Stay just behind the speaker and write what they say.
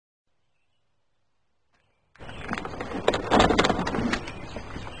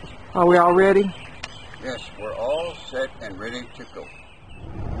Are we all ready? Yes, we're all set and ready to go.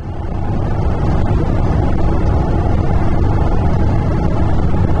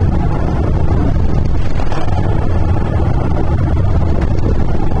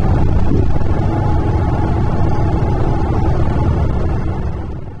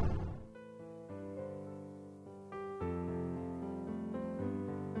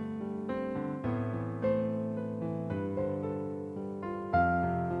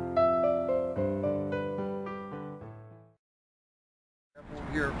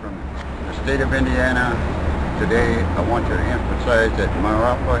 Here from the state of Indiana. Today I want to emphasize that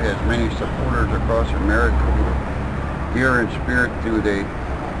Marafa has many supporters across America here in spirit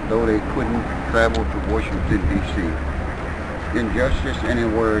though they couldn't travel to Washington, D.C. Injustice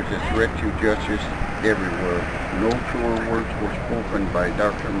anywhere is a threat to justice everywhere. No truer words were spoken by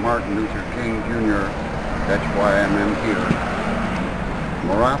Dr. Martin Luther King Jr. That's why I'm here.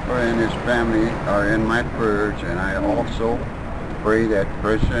 Marafa and his family are in my prayers, and I also pray that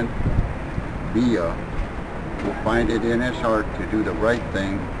President Yaya will find it in his heart to do the right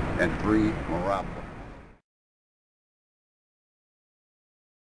thing and free Marafa.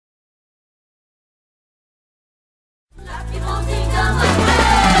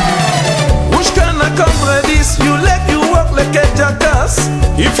 Which kind of comrades you let you walk like a jackass?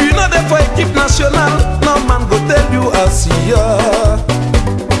 If you know the for equipe national, no man go tell you as ya.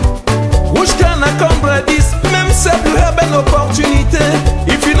 Which kind of comrades? Si you have une opportunité,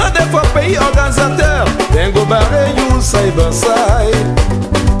 if you not there for pays organisateur, then go barre you side by side.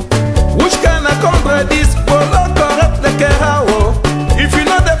 Which kind of comrades will correct the Kerao? If you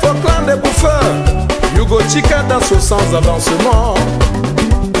not there for clan de bouffeurs, you go chica dans ce sens avancement.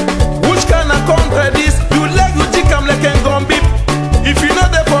 Which kind of comrades you like you chica like un grand bip? If you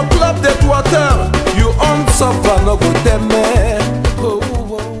not there for club de water, you on suffer no go temer.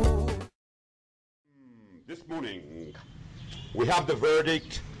 This morning, we have the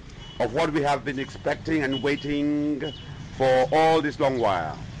verdict of what we have been expecting and waiting for all this long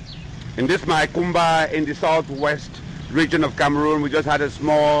while. In this Maikumba, in the southwest region of Cameroon, we just had a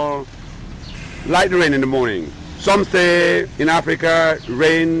small light rain in the morning. Some say in Africa,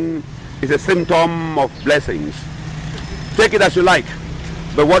 rain is a symptom of blessings. Take it as you like.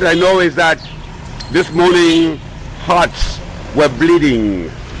 But what I know is that this morning, hearts were bleeding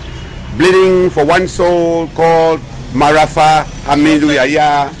for one soul called Marafa Hamidou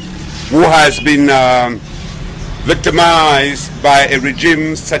Yaya, who has been victimized by a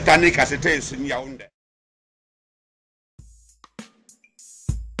regime satanic as it is in Yaoundé.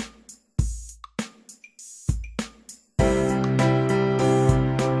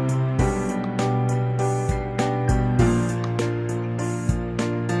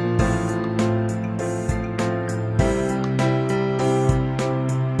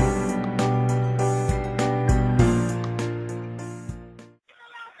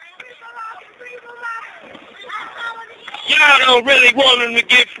 Y'all don't really want him to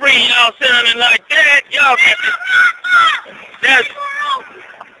get free. Y'all sounding like that. Y'all got this. That's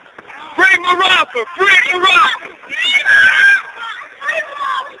free Marafa, free Marafa.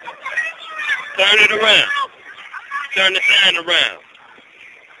 Turn it around. Turn the sign around.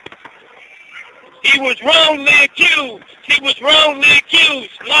 He was wrongly accused. He was wrongly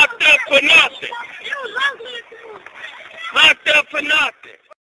accused. Locked up for nothing. Locked up for nothing.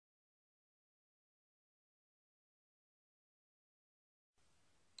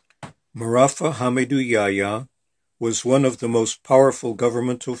 Marafa Hamidou Yaya was one of the most powerful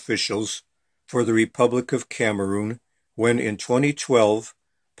government officials for the Republic of Cameroon when in 2012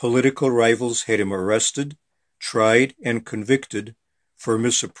 political rivals had him arrested, tried, and convicted for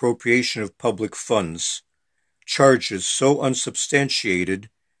misappropriation of public funds, charges so unsubstantiated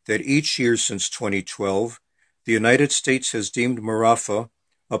that each year since 2012 the United States has deemed Marafa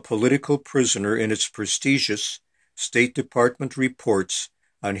a political prisoner in its prestigious State Department reports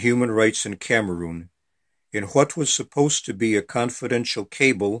on human rights in Cameroon. In what was supposed to be a confidential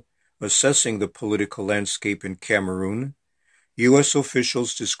cable assessing the political landscape in Cameroon, U.S.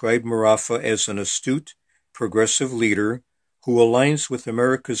 officials described Marafa as an astute, progressive leader who aligns with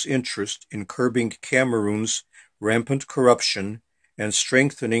America's interest in curbing Cameroon's rampant corruption and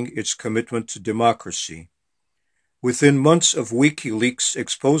strengthening its commitment to democracy. Within months of WikiLeaks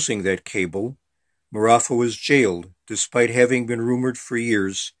exposing that cable, Marafa was jailed despite having been rumored for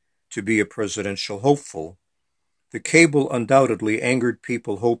years to be a presidential hopeful. The cable undoubtedly angered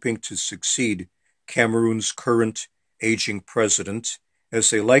people hoping to succeed Cameroon's current aging president, as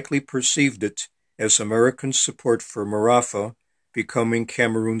they likely perceived it as American support for Marafa becoming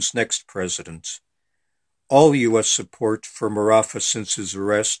Cameroon's next president. All U.S. support for Marafa since his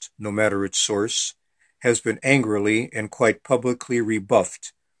arrest, no matter its source, has been angrily and quite publicly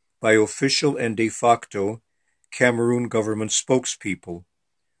rebuffed by official and de facto Cameroon government spokespeople.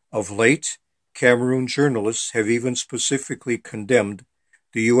 Of late, Cameroon journalists have even specifically condemned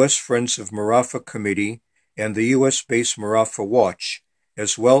the U.S. Friends of Marafa Committee and the U.S.-based Marafa Watch,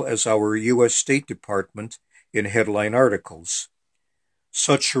 as well as our U.S. State Department, in headline articles.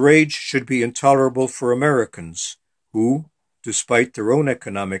 Such rage should be intolerable for Americans, who, despite their own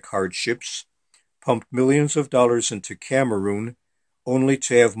economic hardships, pumped millions of dollars into Cameroon only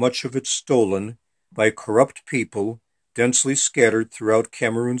to have much of it stolen by corrupt people densely scattered throughout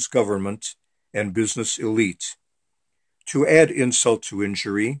Cameroon's government and business elite. To add insult to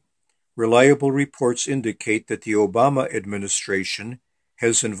injury, reliable reports indicate that the Obama administration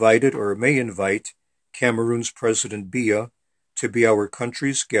has invited or may invite Cameroon's President Biya to be our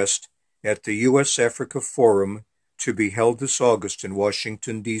country's guest at the U.S.-Africa Forum to be held this August in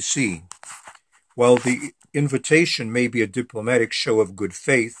Washington, D.C. While the invitation may be a diplomatic show of good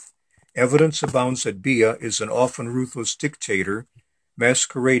faith, evidence abounds that Biya is an often ruthless dictator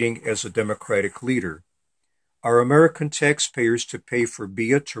masquerading as a democratic leader. Are American taxpayers to pay for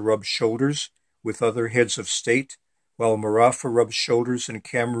Biya to rub shoulders with other heads of state, while Marafa rubs shoulders in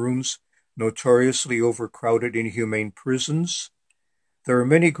Cameroon's notoriously overcrowded, inhumane prisons? There are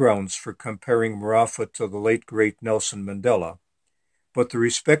many grounds for comparing Marafa to the late great Nelson Mandela, but the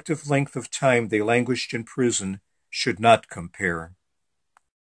respective length of time they languished in prison should not compare.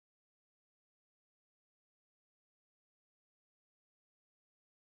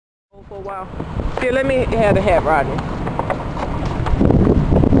 For a while. Here, let me have the hat, Rodney.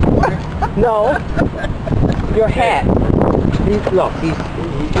 No, your hat.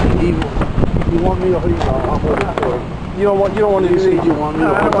 You want me or I'll hold it for you. You don't want to use it. You want me?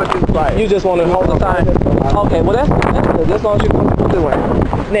 No, I don't want you to fly. You just want to hold the sign. Okay, well that's good. That's all you're going to do it.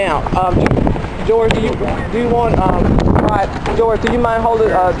 Now, George, do you want George? Do you mind holding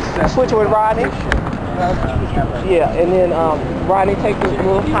switch with Rodney? Yeah, and then Rodney, take the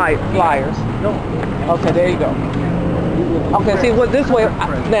little flyers. Okay, there you go. Okay, see what this way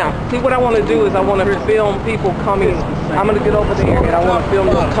now. See what I want to do is I want to film people coming. I'm going to get over there and I want to film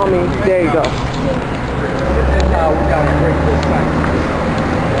them coming. There you go.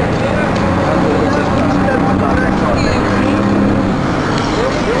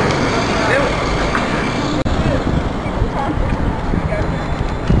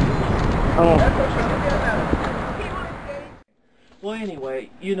 Well, anyway,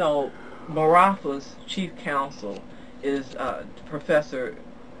 you know, Marafa's chief counsel is Professor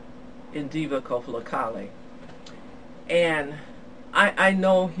Indiva Kofele-Kale. And I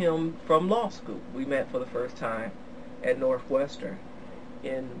know him from law school. We met for the first time at Northwestern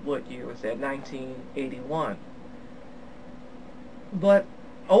in what year was that? 1981. But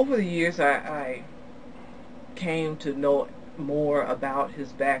over the years, I came to know more about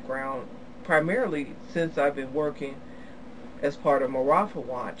his background, primarily since I've been working as part of Marafa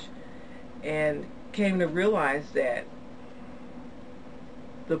Watch, and came to realize that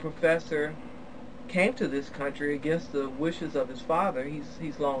the professor came to this country against the wishes of his father.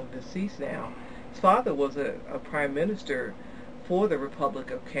 He's long deceased now. His father was a prime minister for the Republic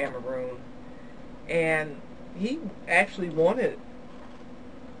of Cameroon, and he actually wanted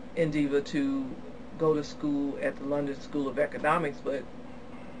Indiva to go to school at the London School of Economics, but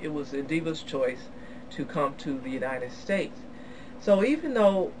it was Indiva's choice to come to the United States. So even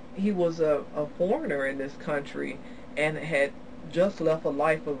though he was a foreigner in this country and had just left a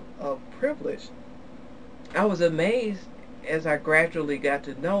life of privilege, I was amazed as I gradually got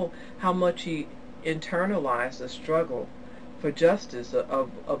to know how much he internalized the struggle for justice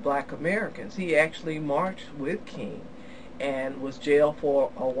of black Americans. He actually marched with King and was jailed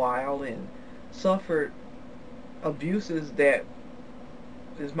for a while and suffered abuses that,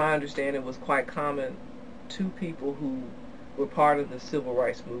 is my understanding, was quite common to people who were part of the civil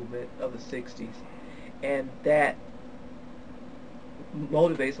rights movement of the 60s. And that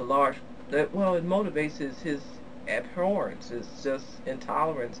motivates it motivates his abhorrence, his just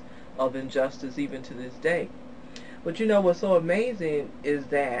intolerance of injustice even to this day. But you know what's so amazing is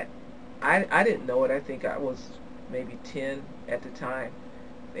that I didn't know it. I think I was maybe 10 at the time,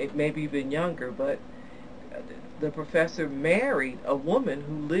 maybe even younger, but the professor married a woman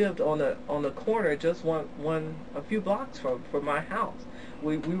who lived on the corner just a few blocks from my house.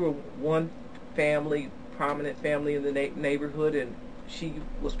 We were one family, prominent family in the neighborhood, and she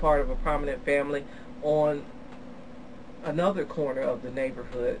was part of a prominent family on another corner of the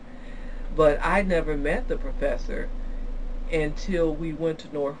neighborhood. But I never met the professor, until we went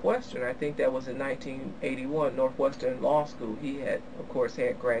to Northwestern. I think that was in 1981, Northwestern Law School. He had, of course,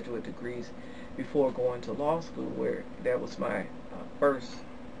 had graduate degrees before going to law school, where that was my first.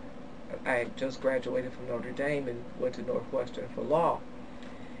 I had just graduated from Notre Dame and went to Northwestern for law.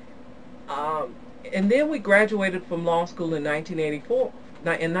 And then we graduated from law school in 1984.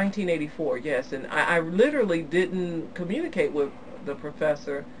 In 1984, yes, and I literally didn't communicate with the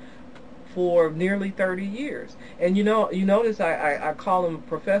professor for nearly 30 years. And you notice I call him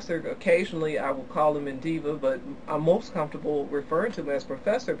professor. Occasionally I will call him Indiva, but I'm most comfortable referring to him as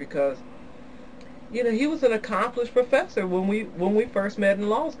professor because, he was an accomplished professor when we first met in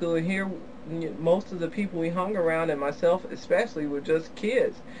law school. And here, most of the people we hung around, and myself especially, were just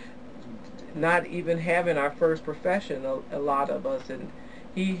kids, not even having our first profession, a lot of us. And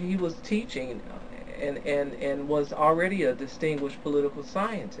he was teaching and was already a distinguished political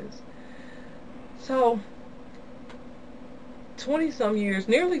scientist. So 20-some years,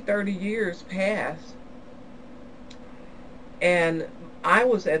 nearly 30 years passed, and I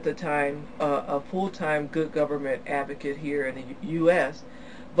was at the time a full-time good government advocate here in the U.S.,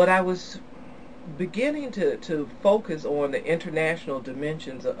 but I was beginning to focus on the international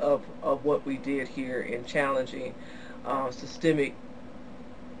dimensions of what we did here in challenging systemic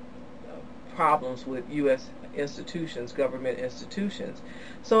problems with U.S. institutions, government institutions.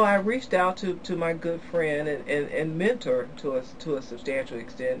 So I reached out to my good friend and mentor to a substantial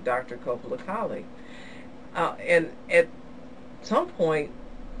extent, Dr. Kofele-Kale. And at some point,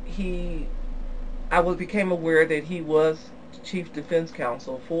 I became aware that he was Chief Defense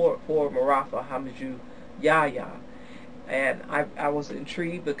Counsel for Marafa Hamidou Yaya. And I was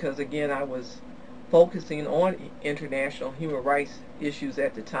intrigued because, again, I was focusing on international human rights issues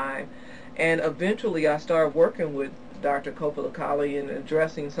at the time. And eventually I started working with Dr. Kofele-Kale in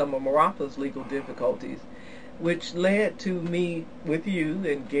addressing some of Marafa's legal difficulties, which led to me with you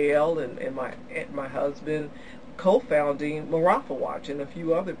and Gail and my husband co-founding Marafa Watch, and a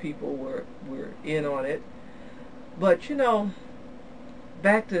few other people were in on it. But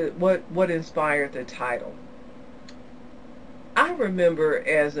back to what inspired the title. I remember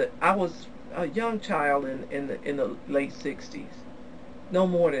I was a young child in the late 60s, no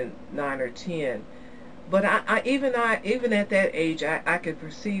more than 9 or 10. But even at that age, I could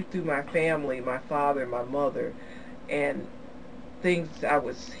perceive through my family, my father, my mother, and things I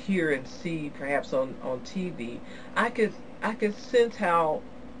would hear and see perhaps on TV. I could sense how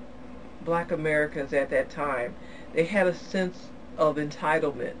Black Americans at that time, they had a sense of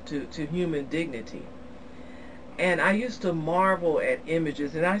entitlement to human dignity. And I used to marvel at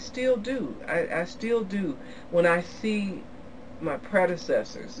images, and I still do. I still do when I see my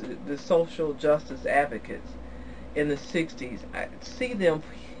predecessors, the social justice advocates in the 60s. I see them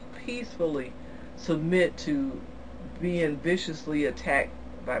peacefully submit to being viciously attacked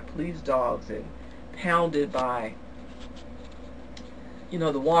by police dogs and pounded by,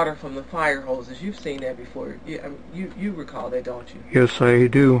 the water from the fire hoses. You've seen that before. You recall that, don't you? Yes, I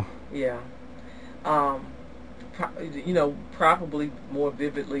do. Yeah. Probably more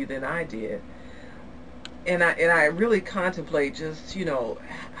vividly than I did. And I really contemplate just,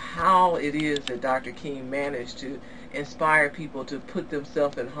 how it is that Dr. King managed to inspire people to put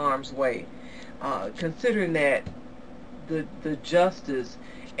themselves in harm's way, considering that the justice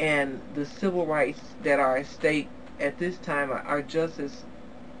and the civil rights that are at stake at this time are just as,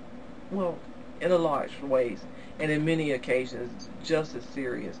 well, in a large ways, and in many occasions, just as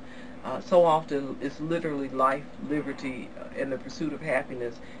serious. So often it's literally life, liberty, and the pursuit of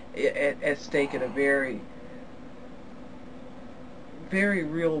happiness at stake in a very, very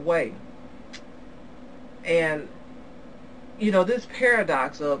real way. And, this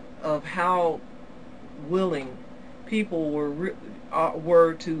paradox of how willing people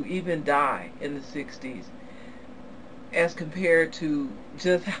were to even die in the 60s, as compared to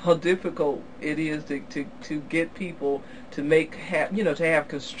just how difficult it is to get people to to have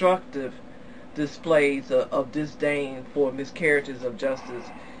constructive displays of disdain for miscarriages of justice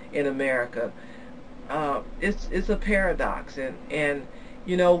in America. It's a paradox, and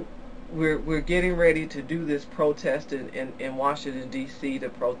we're getting ready to do this protest in Washington D.C. the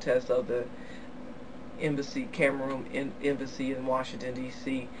protest of the embassy, Cameroon Embassy in Washington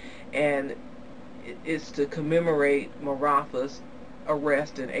D.C. and it's to commemorate Marafa's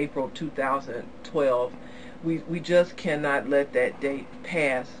arrest in April 2012. We just cannot let that date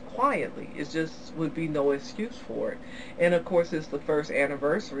pass quietly. It just would be no excuse for it. And of course, it's the first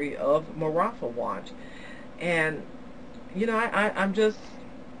anniversary of Marafa Watch. And, I'm just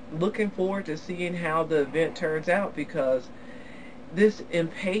looking forward to seeing how the event turns out, because this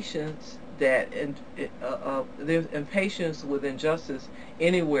impatience that there's impatience with injustice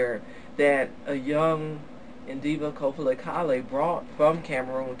anywhere that a young Ndiba Kofele-Kale brought from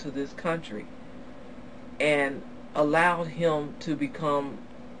Cameroon to this country and allowed him to become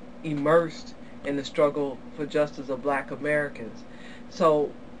immersed in the struggle for justice of black Americans.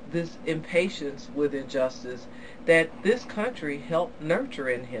 So this impatience with injustice that this country helped nurture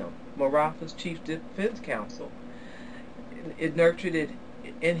in him, Marafa's Chief Defense Counsel, it nurtured it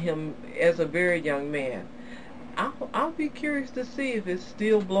in him as a very young man. I'll be curious to see if it's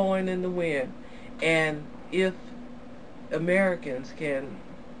still blowing in the wind, and if Americans can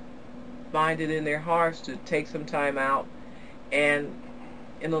find it in their hearts to take some time out and,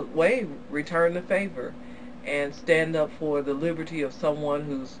 in a way, return the favor and stand up for the liberty of someone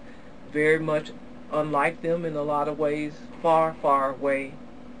who's very much unlike them in a lot of ways, far, far away,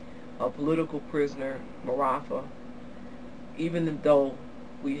 a political prisoner, Marafa, even though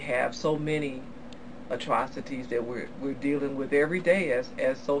we have so many atrocities that we're dealing with every day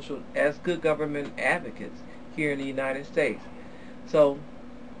as good government advocates here in the United States. So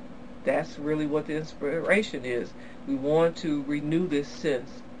that's really what the inspiration is. We want to renew this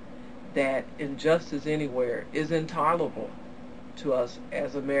sense that injustice anywhere is intolerable to us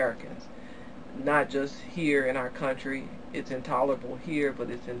as Americans. Not just here in our country, it's intolerable here, but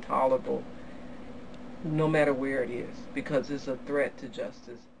it's intolerable no matter where it is, because it's a threat to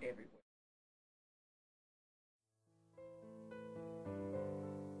justice everywhere.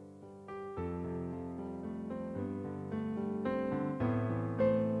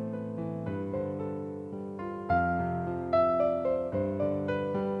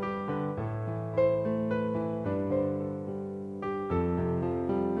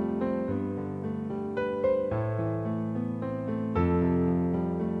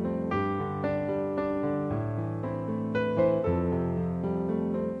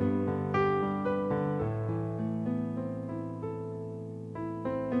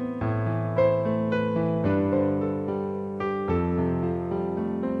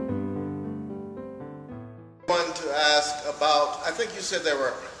 I think you said there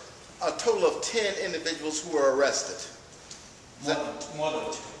were a total of 10 individuals who were arrested. More than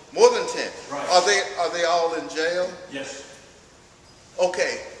 10. More than 10? Right. Are they all in jail? Yes.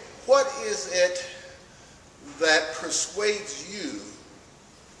 Okay. What is it that persuades you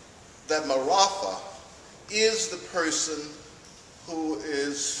that Marafa is the person who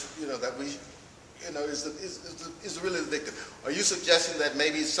is, that we, is really the victim? Are you suggesting that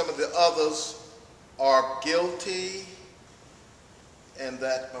maybe some of the others are guilty and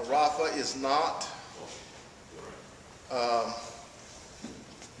that Marafa is not?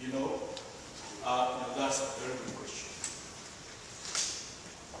 That's a very good question.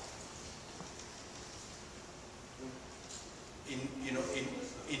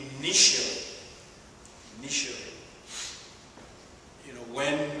 Initially,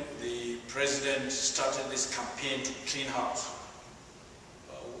 when the president started this campaign to clean house,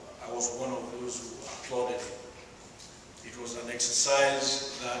 I was one of those who applauded it. It was an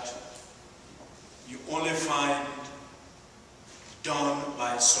exercise that you only find done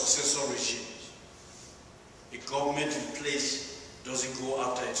by successor regimes. A government in place doesn't go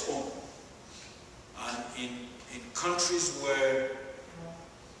after its own. And in countries where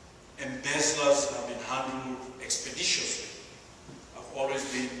embezzlers have been handled expeditiously, have always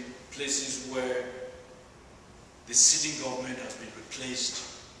been places where the sitting government has been replaced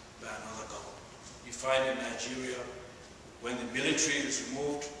by another government. You find in Nigeria, when the military is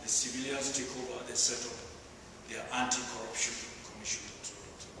removed, the civilians take over, they set up their anti-corruption commission.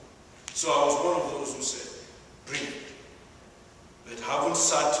 So I was one of those who said, brilliant. But having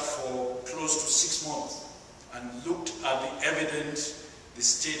sat for close to 6 months and looked at the evidence the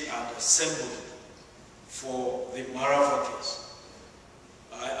state had assembled for the Marafa case,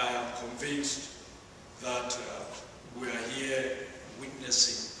 I am convinced that we are here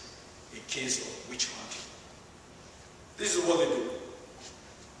witnessing a case of witch hunting. This is what they do.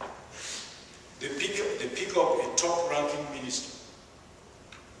 They pick up a top-ranking minister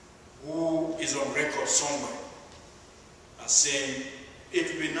who is on record somewhere as saying, it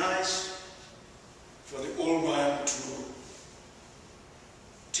would be nice for the old man to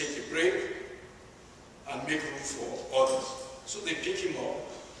take a break and make room for others. So they pick him up,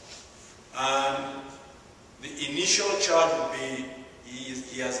 and the initial charge would be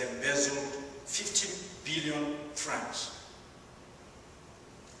he has embezzled 50 billion francs.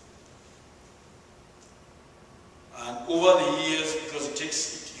 And over the years, because it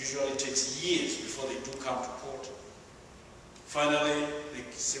usually takes years before they do come to court, finally they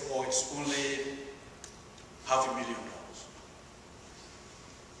say, oh, it's only $500,000.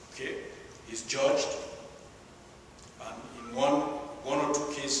 Okay? He's judged, and in one or two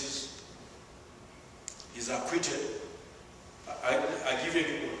cases, he's acquitted. I give you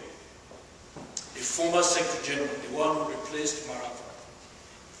a former Secretary General, the one who replaced Marafa,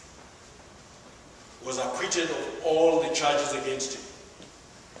 was acquitted of all the charges against him.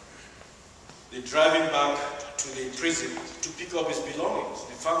 They drive him back to the prison to pick up his belongings.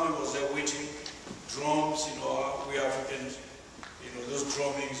 The family was there waiting, drums, you know, we Africans, you know, those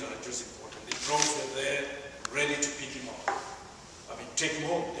drummings are just important. The drums were there, ready to pick him up. I mean, take him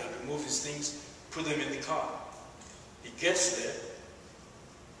home. They had removed his things, put them in the car. He gets there,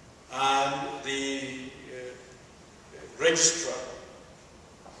 and the registrar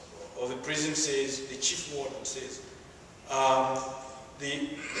of the prison says, the chief warden says,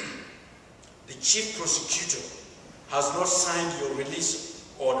 the chief prosecutor has not signed your release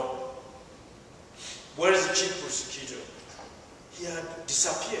order. Where is the chief prosecutor? He had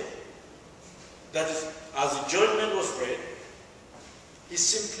disappeared. That is, as the judgment was read, he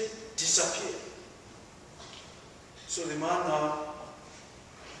simply disappeared. So the man now,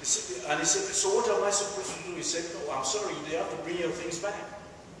 he said, so what am I supposed to do? He said, no, I'm sorry, they have to bring your things back.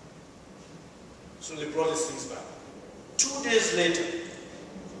 So they brought his things back. 2 days later,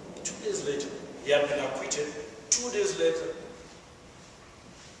 he had been acquitted. 2 days later,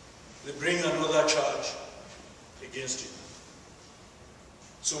 they bring another charge against him.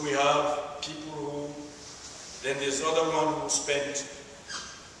 So we have people who, then there's another one who spent,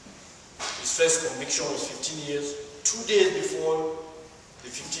 his first conviction was 15 years. 2 days before the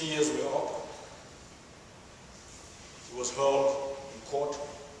 15 years were up, he was held in court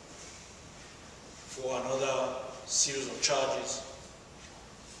for another series of charges,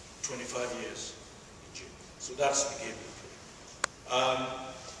 25 years in jail. So that's the game we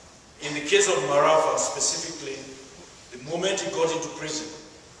play. In the case of Marafa specifically, the moment he got into prison,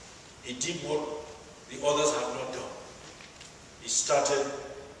 he did what the others had not done. He started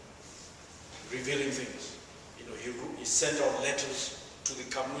revealing things. You know, he sent out letters to the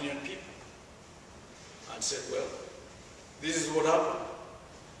Cameroonian people and said, well, this is what happened.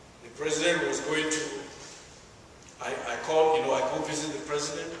 The president was going to, I go visit the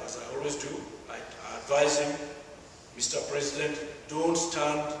president, as I always do. I advise him, Mr. President, don't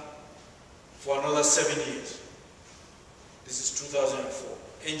stand for another 7 years. This is 2004.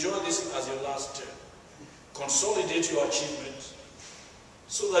 Enjoy this as your last term. Consolidate your achievements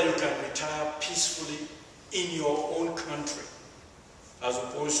so that you can retire peacefully in your own country, as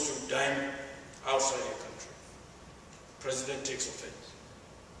opposed to dying outside your country. The president takes offense.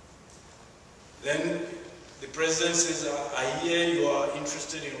 Then the president says, I hear you are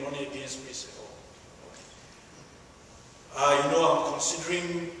interested in running against me. I say, oh, okay. You know, I'm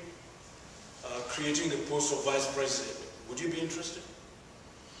considering creating the post of vice president. Would you be interested?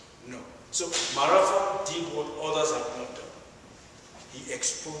 No. So Marafa did what others have not done. He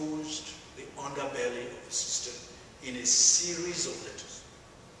exposed the underbelly of the system in a series of letters.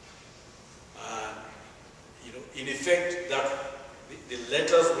 You know, in effect, that the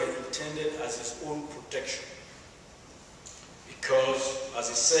letters were intended as his own protection. Because, as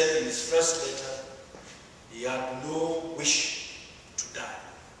he said in his first letter, he had no wish to die.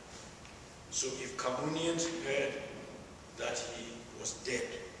 So if Cameroonians heard that he was dead,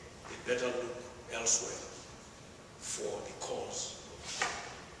 they better look elsewhere for the cause.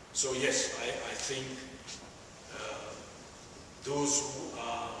 So yes, I think those who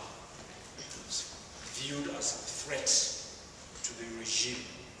are viewed as threats to the regime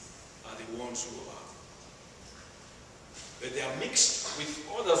are the ones who are. But they are mixed with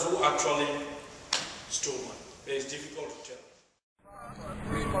others who actually stole money. It's difficult to tell.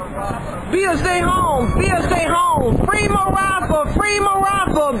 Bill, stay home. Bill, stay home. Free Marafa. Free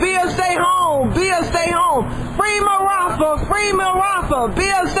Marafa. Bill, stay home. Bill, stay home. Free Marafa. Free Marafa.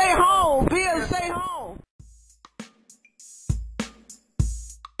 Bill, stay home. Bill, stay home.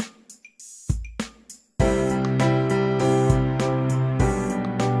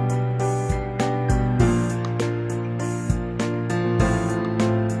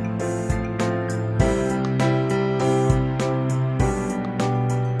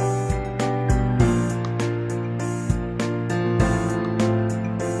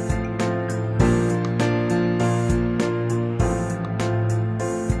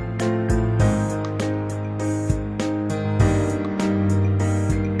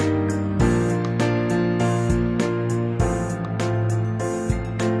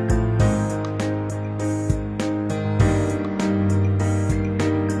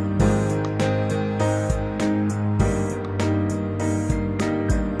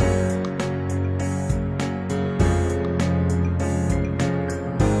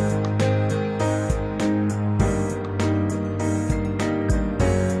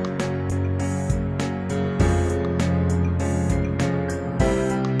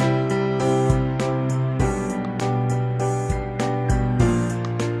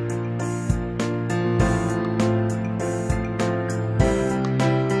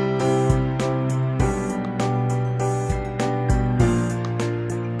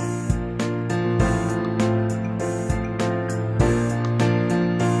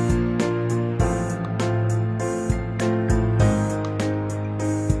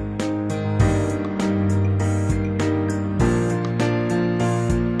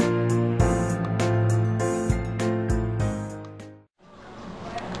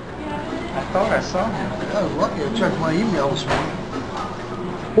 I saw him. I was lucky. I checked my email this morning.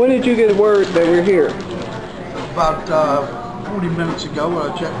 When did you get word that we're here? About 40 minutes ago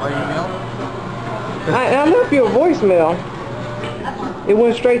when I checked my email. I left you a voicemail. It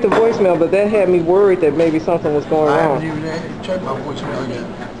went straight to voicemail, but that had me worried that maybe something was going I on. haven't even checked my voicemail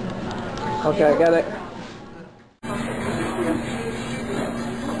yet. Okay, I got it.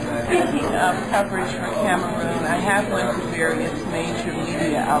 Speaking of coverage for Cameroon, I have went to various major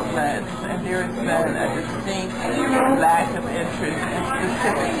media outlets, and there has been a distinct lack of interest in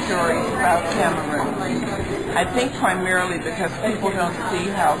specific stories about Cameroon. I think primarily because people don't see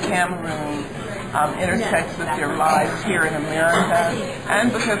how Cameroon intersects with their lives here in America, and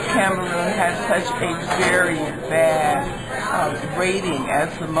because Cameroon has such a very bad rating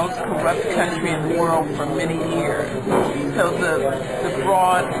as the most corrupt country in the world for many years. So the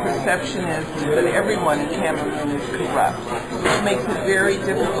broad perception is that everyone in Cameroon is corrupt, which makes it very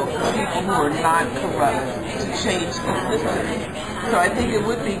difficult for people who are not corrupt to change the system. So I think it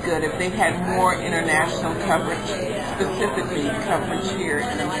would be good if they had more international coverage, specifically coverage here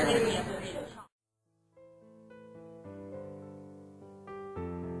in America.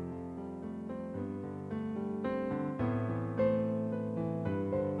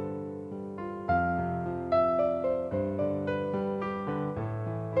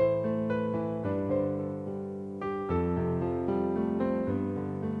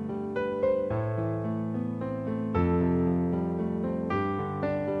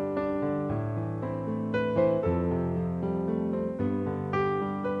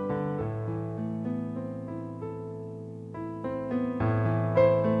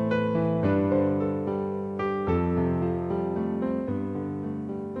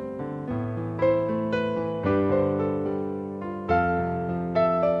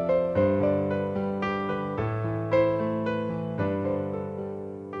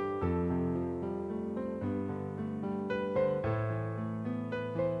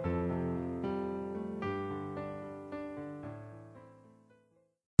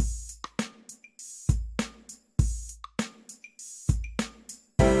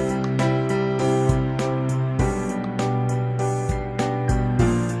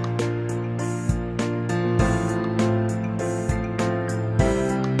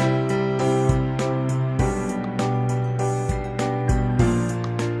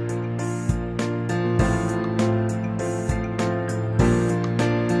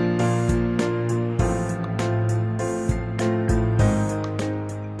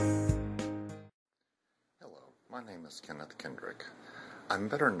 I'm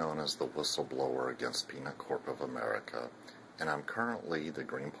better known as the whistleblower against Peanut Corp of America, and I'm currently the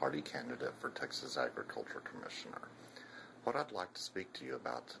Green Party candidate for Texas Agriculture Commissioner. What I'd like to speak to you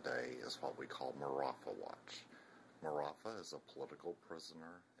about today is what we call Marafa Watch. Marafa is a political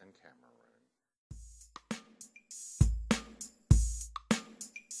prisoner in Cameroon.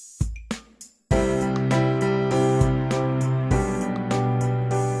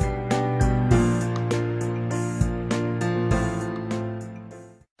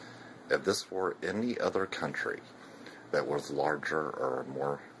 If this were any other country that was larger or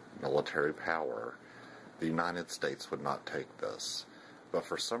more military power, the United States would not take this. But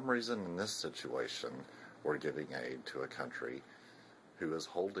for some reason in this situation, we're giving aid to a country who is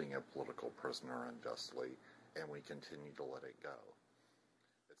holding a political prisoner unjustly, and we continue to let it go.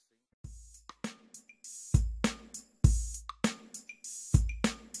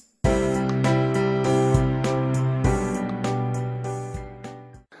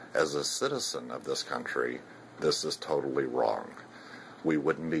 As a citizen of this country, this is totally wrong. We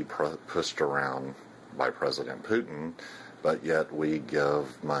wouldn't be pushed around by President Putin, but yet we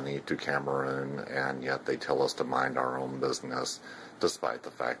give money to Cameroon, and yet they tell us to mind our own business, despite the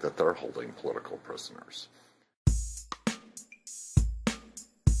fact that they're holding political prisoners.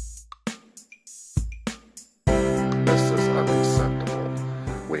 This is unacceptable.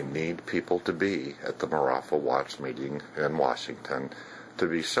 We need people to be at the Marafa Watch meeting in Washington to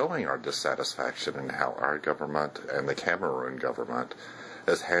be showing our dissatisfaction in how our government and the Cameroon government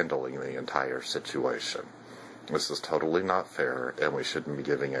is handling the entire situation. This is totally not fair, and we shouldn't be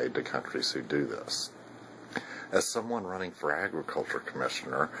giving aid to countries who do this. As someone running for Agriculture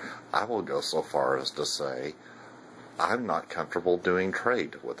Commissioner, I will go so far as to say I'm not comfortable doing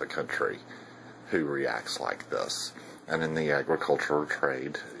trade with a country who reacts like this. And in the agricultural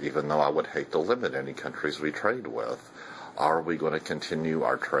trade, even though I would hate to limit any countries we trade with, are we going to continue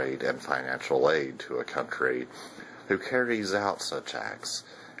our trade and financial aid to a country who carries out such acts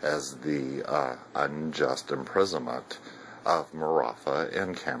as the unjust imprisonment of Marafa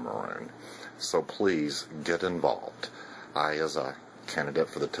in Cameroon? So please get involved. I, as a candidate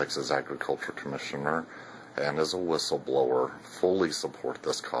for the Texas Agriculture Commissioner, and as a whistleblower, fully support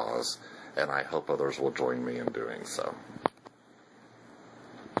this cause, and I hope others will join me in doing so.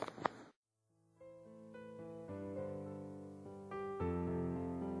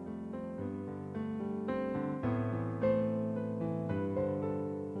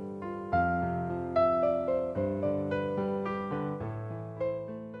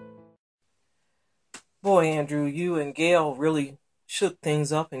 Boy, Andrew, you and Gail really shook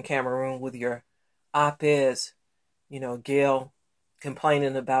things up in Cameroon with your op-eds. You know, Gail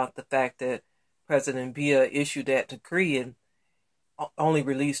complaining about the fact that President Biya issued that decree and only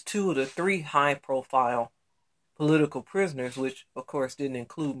released 2 of the 3 high-profile political prisoners, which, of course, didn't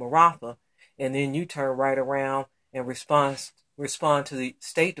include Marafa. And then you turn right around and respond to the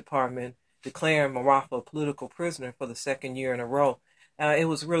State Department declaring Marafa a political prisoner for the 2nd year in a row. It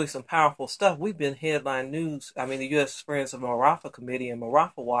was really some powerful stuff. We've been headline news. I mean, the U.S. Friends of Marafa Committee and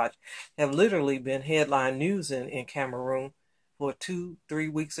Marafa Watch have literally been headline news in Cameroon for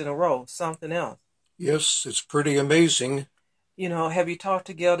 2-3 weeks in a row. Something else. Yes, it's pretty amazing. You know, have you talked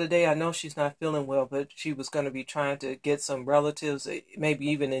to Gail today? I know she's not feeling well, but she was going to be trying to get some relatives, maybe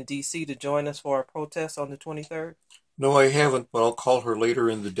even in D.C., to join us for our protest on the 23rd. No, I haven't, but I'll call her later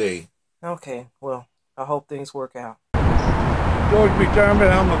in the day. Okay, well, I hope things work out. George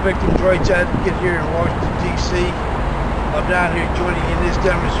McDermott, I'm a victims' rights advocate here in Washington, D.C. I'm down here joining in this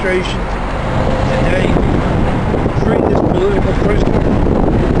demonstration today, freeing this political prisoner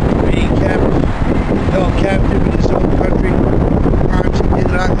being held captive in his own country, crimes he did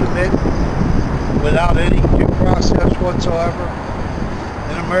not commit, without any due process whatsoever.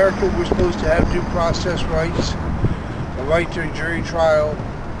 In America, we're supposed to have due process rights, a right to a jury trial.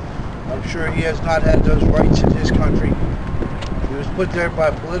 I'm sure he has not had those rights in his country. He was put there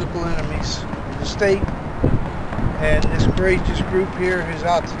by political enemies of the state, and this courageous group here is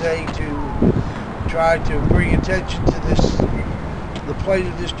out today to try to bring attention to the plight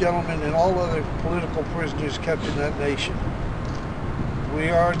of this gentleman and all other political prisoners kept in that nation.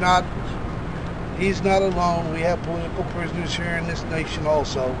 He's not alone. We have political prisoners here in this nation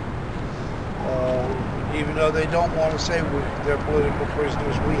also. Even though they don't want to say they're political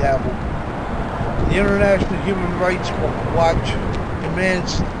prisoners, we have them. The International Human Rights Watch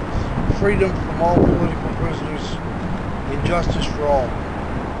demands freedom from all political prisoners and justice for all.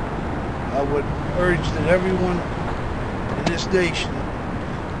 I would urge that everyone in this nation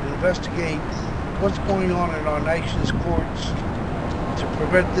investigate what's going on in our nation's courts to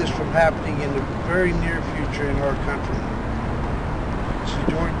prevent this from happening in the very near future in our country. This is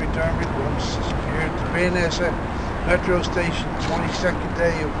George McDermott. I'm here at the Van Nessa Metro Station, 22nd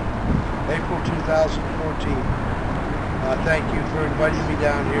day of April 2014. Thank you for inviting me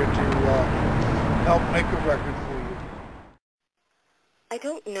down here to help make a record for you. I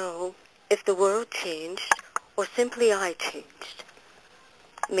don't know if the world changed or simply I changed.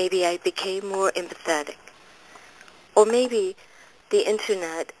 Maybe I became more empathetic. Or maybe the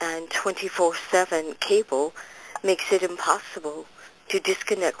internet and 24/7 cable makes it impossible to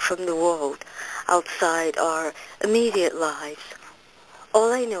disconnect from the world outside our immediate lives.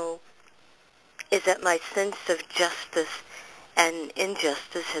 All I know is that my sense of justice and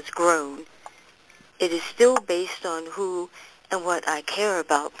injustice has grown. It is still based on who and what I care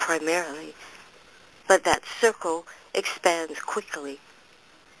about primarily, but that circle expands quickly.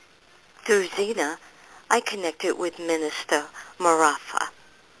 Through Zena, I connected with Minister Marafa,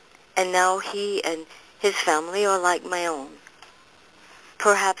 and now he and his family are like my own.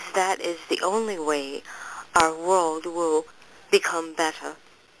 Perhaps that is the only way our world will become better.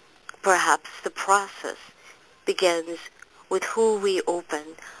 Perhaps the process begins with who we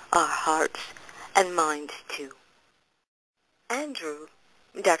open our hearts and minds to. Andrew,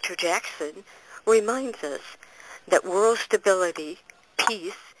 Dr. Jackson, reminds us that world stability,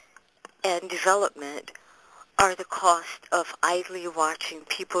 peace, and development are the cost of idly watching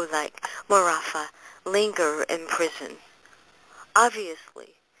people like Marafa linger in prison.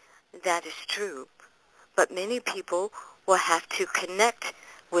 Obviously, that is true, but many people will have to connect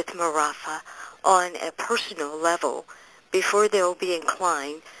with Marafa on a personal level before they'll be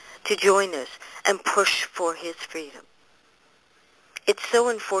inclined to join us and push for his freedom. It's so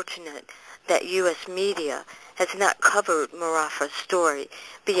unfortunate that U.S. media has not covered Marafa's story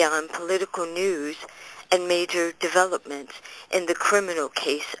beyond political news and major developments in the criminal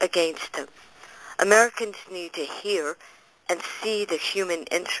case against him. Americans need to hear and see the human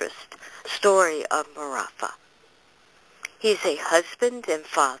interest story of Marafa. He's a husband and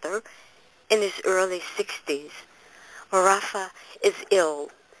father in his early 60s. Marafa is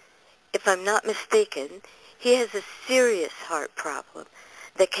ill. If I'm not mistaken, He has a serious heart problem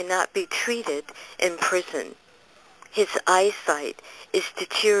that cannot be treated in prison. His eyesight is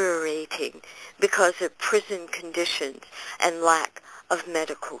deteriorating because of prison conditions and lack of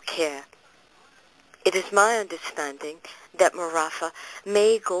medical care. It is my understanding that Marafa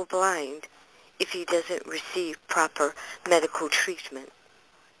may go blind if he doesn't receive proper medical treatment.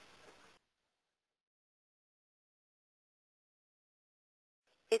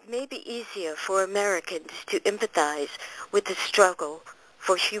 It may be easier for Americans to empathize with the struggle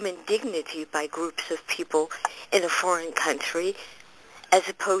for human dignity by groups of people in a foreign country as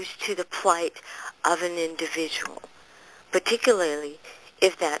opposed to the plight of an individual, particularly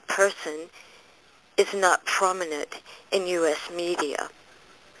if that person is not prominent in U.S. media.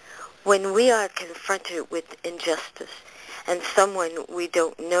 When we are confronted with injustice and someone we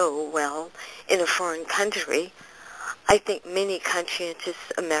don't know well in a foreign country, I think many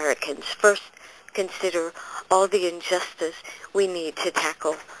conscientious Americans first consider all the injustice we need to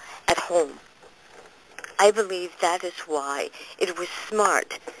tackle at home. I believe that is why it was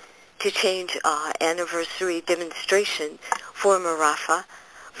smart to change our anniversary demonstration for Marafa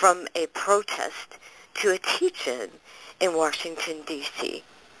from a protest to a teach-in in Washington, D.C.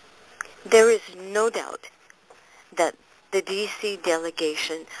 There is no doubt that the D.C.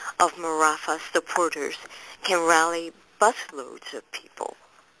 delegation of Marafa supporters can rally busloads of people,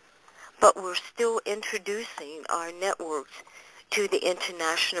 but we're still introducing our networks to the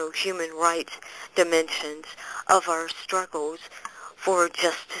international human rights dimensions of our struggles for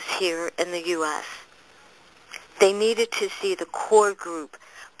justice here in the U.S. They needed to see the core group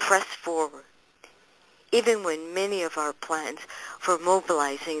press forward, even when many of our plans for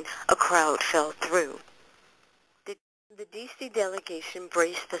mobilizing a crowd fell through. The D.C. delegation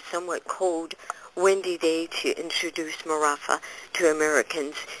braced the somewhat cold, windy day to introduce Marafa to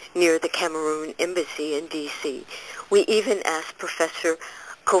Americans near the Cameroon Embassy in D.C. We even asked Professor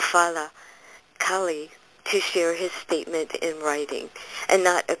Kofele-Kale to share his statement in writing and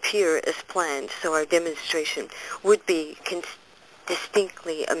not appear as planned, so our demonstration would be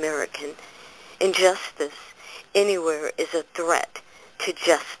distinctly American. Injustice anywhere is a threat to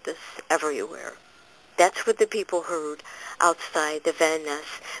justice everywhere. That's what the people heard outside the Van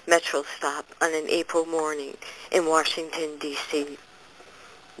Ness metro stop on an April morning in Washington, D.C.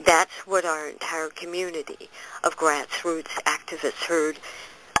 That's what our entire community of grassroots activists heard,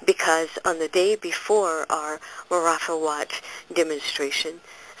 because on the day before our Marafa Watch demonstration,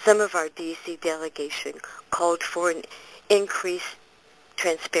 some of our D.C. delegation called for an increased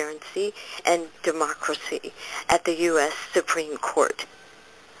transparency and democracy at the U.S. Supreme Court.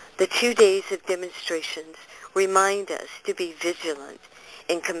 The 2 days of demonstrations remind us to be vigilant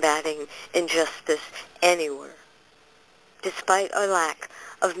in combating injustice anywhere. Despite our lack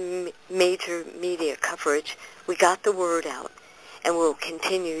of major media coverage, we got the word out and will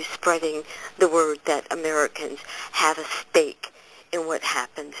continue spreading the word that Americans have a stake in what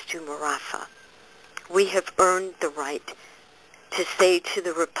happens to Marafa. We have earned the right to say to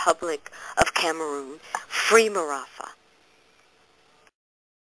the Republic of Cameroon, free Marafa.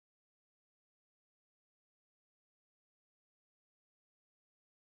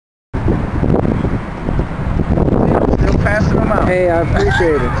 Still passing them out. Hey, I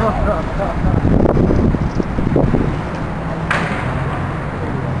appreciate it.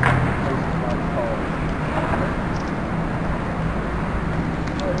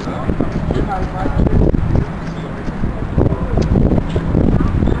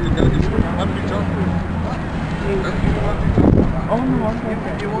 Oh, no, okay.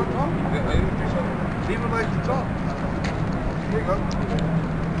 You want to talk? He would like to talk. Here you go.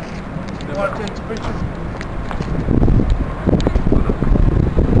 You want to take the picture?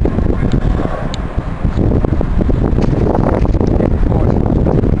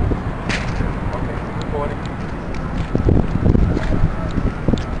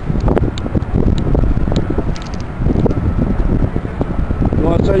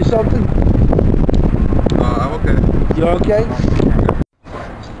 Say something? I'm okay. You okay?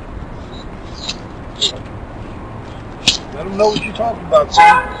 Let them know what you're talking about,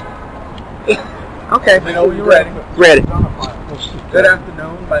 son. Okay. Let me know when you're ready. Ready. Good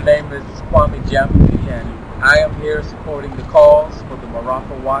afternoon. My name is Kwame Jamfi, and I am here supporting the cause for the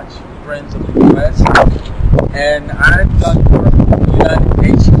Marafa Watch Friends of the U.S. And I've done work with the United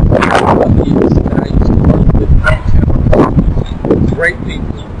Nations for a couple of years, and I used to work with great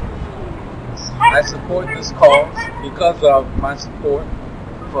people. I support this cause because of my support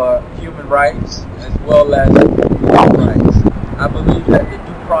for human rights as well as law rights. I believe that the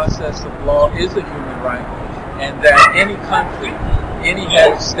due process of law is a human right, and that any country, any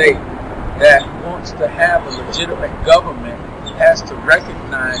head of state, that wants to have a legitimate government has to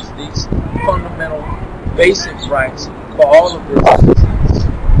recognize these fundamental basic rights for all of its citizens.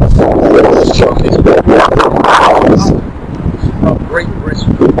 From Great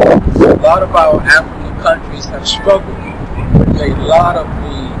Britain, a lot of our African countries have struggled with a lot of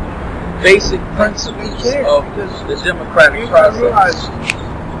the basic principles of the democratic process.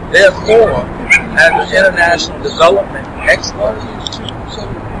 Therefore, as an international development expert,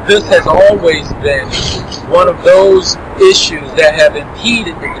 this has always been one of those issues that have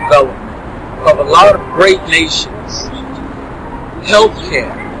impeded the development of a lot of great nations.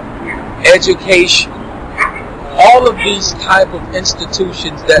 Healthcare, education, all of these type of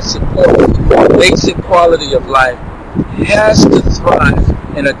institutions that support basic quality of life has to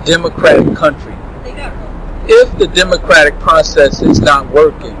thrive in a democratic country. If the democratic process is not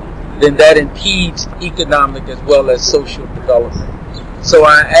working, then that impedes economic as well as social development. So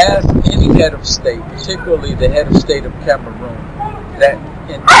I ask any head of state, particularly the head of state of Cameroon, that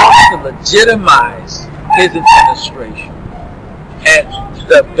in order to legitimize his administration, at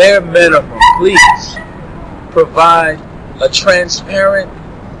the bare minimum, please provide a transparent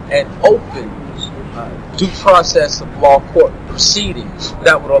and open due process of law court proceedings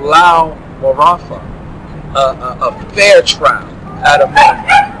that would allow Marafa a fair trial at a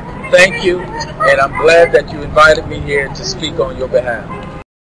minimum. Thank you, and I'm glad that you invited me here to speak on your behalf.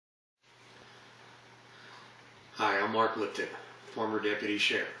 Hi, I'm Mark Lipton, former deputy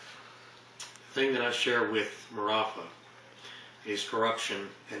sheriff. The thing that I share with Marafa is corruption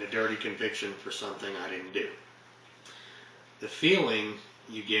and a dirty conviction for something I didn't do. The feeling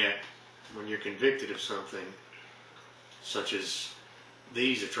you get when you're convicted of something, such as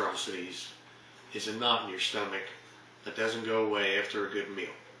these atrocities, is a knot in your stomach that doesn't go away after a good meal.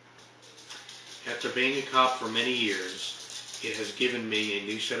 After being a cop for many years, it has given me a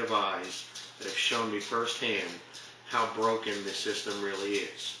new set of eyes that have shown me firsthand how broken this system really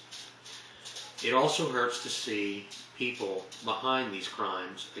is. It also hurts to see people behind these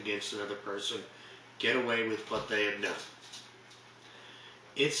crimes against another person get away with what they have done.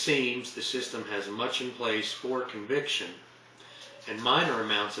 It seems the system has much in place for conviction and minor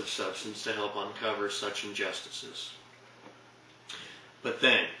amounts of substance to help uncover such injustices. But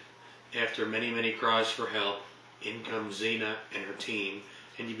then, after many, many cries for help, in comes Zena and her team,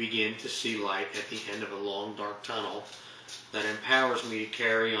 and you begin to see light at the end of a long, dark tunnel that empowers me to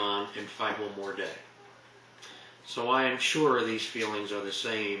carry on and fight one more day. So I am sure these feelings are the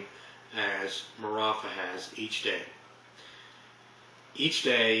same as Marafa has each day. Each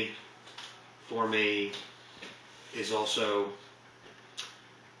day, for me, is also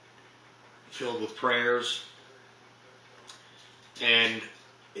filled with prayers, and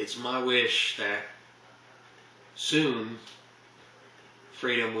it's my wish that soon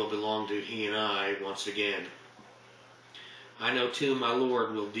freedom will belong to he and I once again. I know too my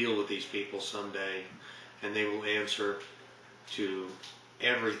Lord will deal with these people someday, and they will answer to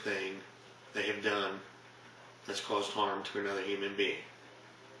everything they have done that's caused harm to another human being.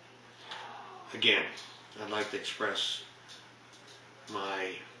 Again, I'd like to express my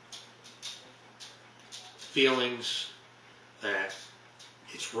feelings that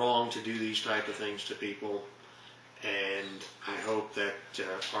it's wrong to do these type of things to people, and I hope that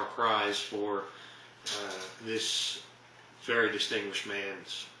our cries for this very distinguished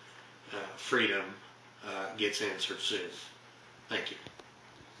man's freedom gets answered soon. Thank you.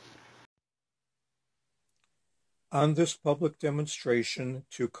 On this public demonstration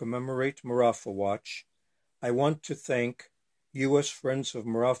to commemorate Marafa Watch, I want to thank U.S. Friends of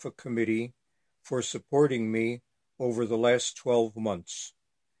Marafa Committee for supporting me over the last 12 months.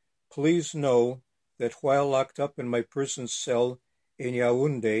 Please know that while locked up in my prison cell in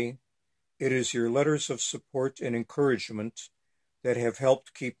Yaoundé, it is your letters of support and encouragement that have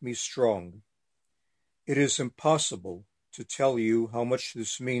helped keep me strong. It is impossible to tell you how much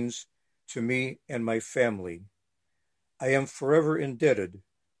this means to me and my family. I am forever indebted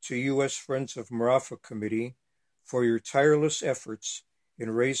to U.S. Friends of Marafa Committee for your tireless efforts in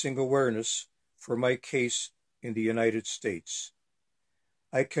raising awareness for my case in the United States.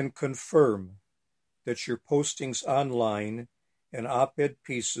 I can confirm that your postings online and op-ed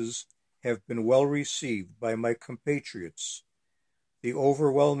pieces have been well received by my compatriots, the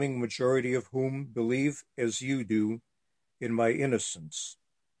overwhelming majority of whom believe, as you do, in my innocence.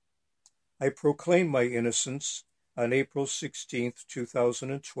 I proclaimed my innocence on April 16,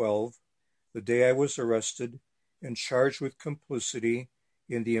 2012, the day I was arrested and charged with complicity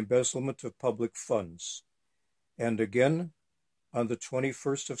in the embezzlement of public funds, and again on the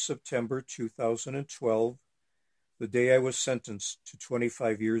 21st of September 2012, the day I was sentenced to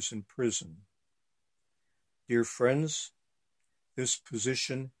 25 years in prison. Dear friends, this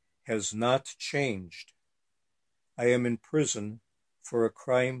position has not changed. I am in prison for a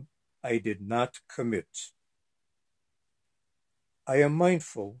crime I did not commit. I am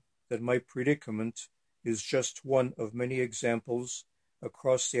mindful that my predicament is just one of many examples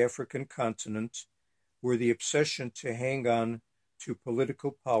across the African continent where the obsession to hang on to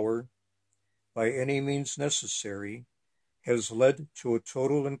political power by any means necessary has led to a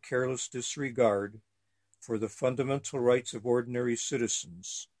total and careless disregard for the fundamental rights of ordinary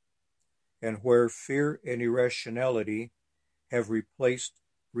citizens, and where fear and irrationality have replaced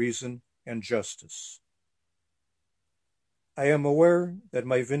reason and justice. I am aware that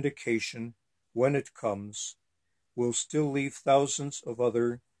my vindication, when it comes, will still leave thousands of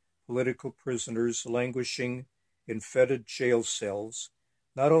other political prisoners languishing in fetid jail cells,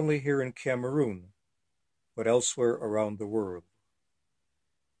 not only here in Cameroon, but elsewhere around the world.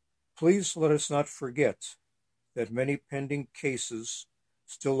 Please let us not forget that many pending cases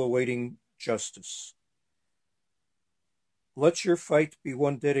still awaiting justice. Let your fight be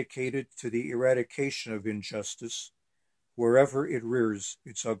one dedicated to the eradication of injustice wherever it rears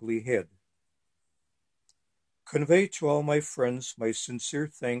its ugly head. Convey to all my friends my sincere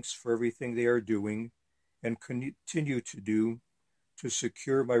thanks for everything they are doing and continue to do to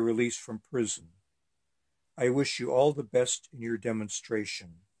secure my release from prison. I wish you all the best in your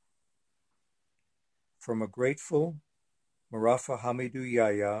demonstration. From a grateful Marafa Hamidou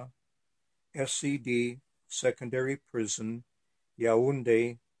Yaya, SCD Secondary Prison,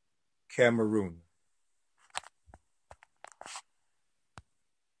 Yaoundé, Cameroon.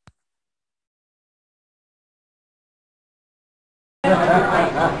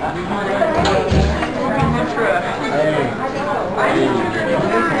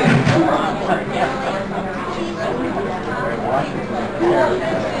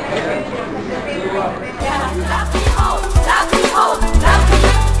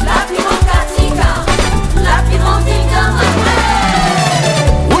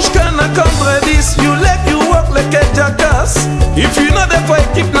 You let you walk like a jackass. If you know the for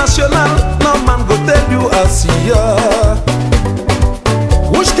équipe nationale, no man go tell you as ya.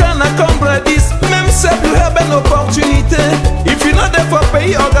 Which can accomplish this? Même si you have an opportunité. If you know the for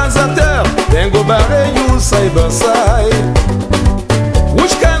pays organisateur, then go barre you side by side.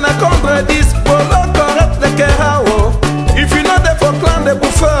 Which can accomplish this? Polo correct like a hao. If you know the for clan de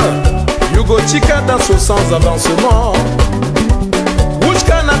bouffeurs, you go chica dans ce sans avancement. Which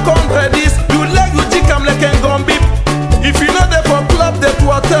can accomplish this? Like a gun beep. If you know the for club the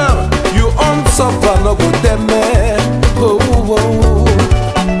water, you on suffer no go them. Oh, oh, oh.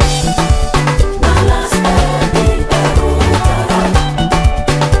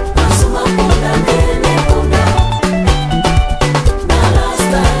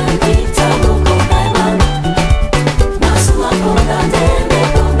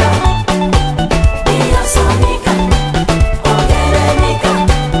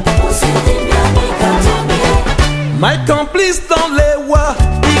 My complice dans les lois,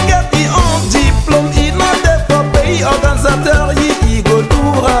 il get the on diplôme, il n'a des pas pays organisateur, il go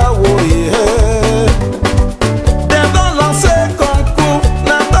doura, oh yeah. Devant lancer concours,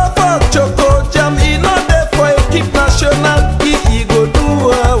 n'a pas choco jam, il n'a des pas équipe nationale, il go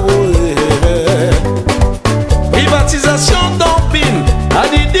doura, oh yeah. Privatisation d'Ombine, a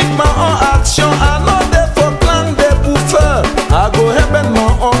dit en action, a n'a des pas plan des bouffeurs, a go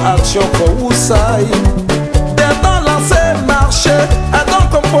événement en action pour Oussaï. I don't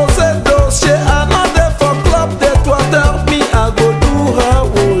compose dossier, I know the for club de Twitter, me I go do her,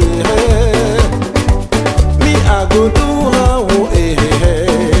 oh eh. Me I go do her, oh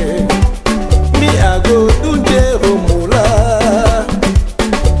eh. Me I go do Jero Mula.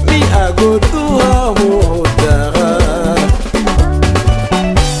 Me I go do her, oh Dara.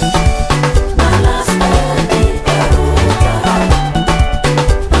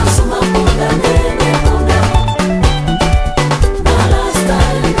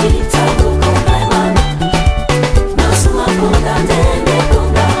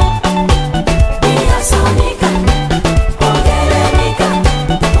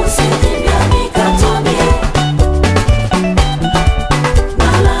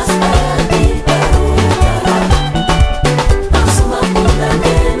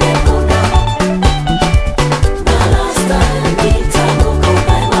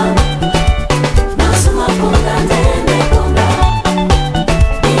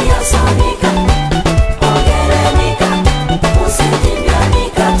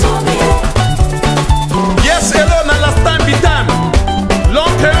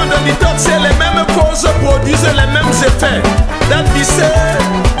 produisent les mêmes effets. That be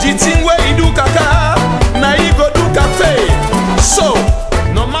said,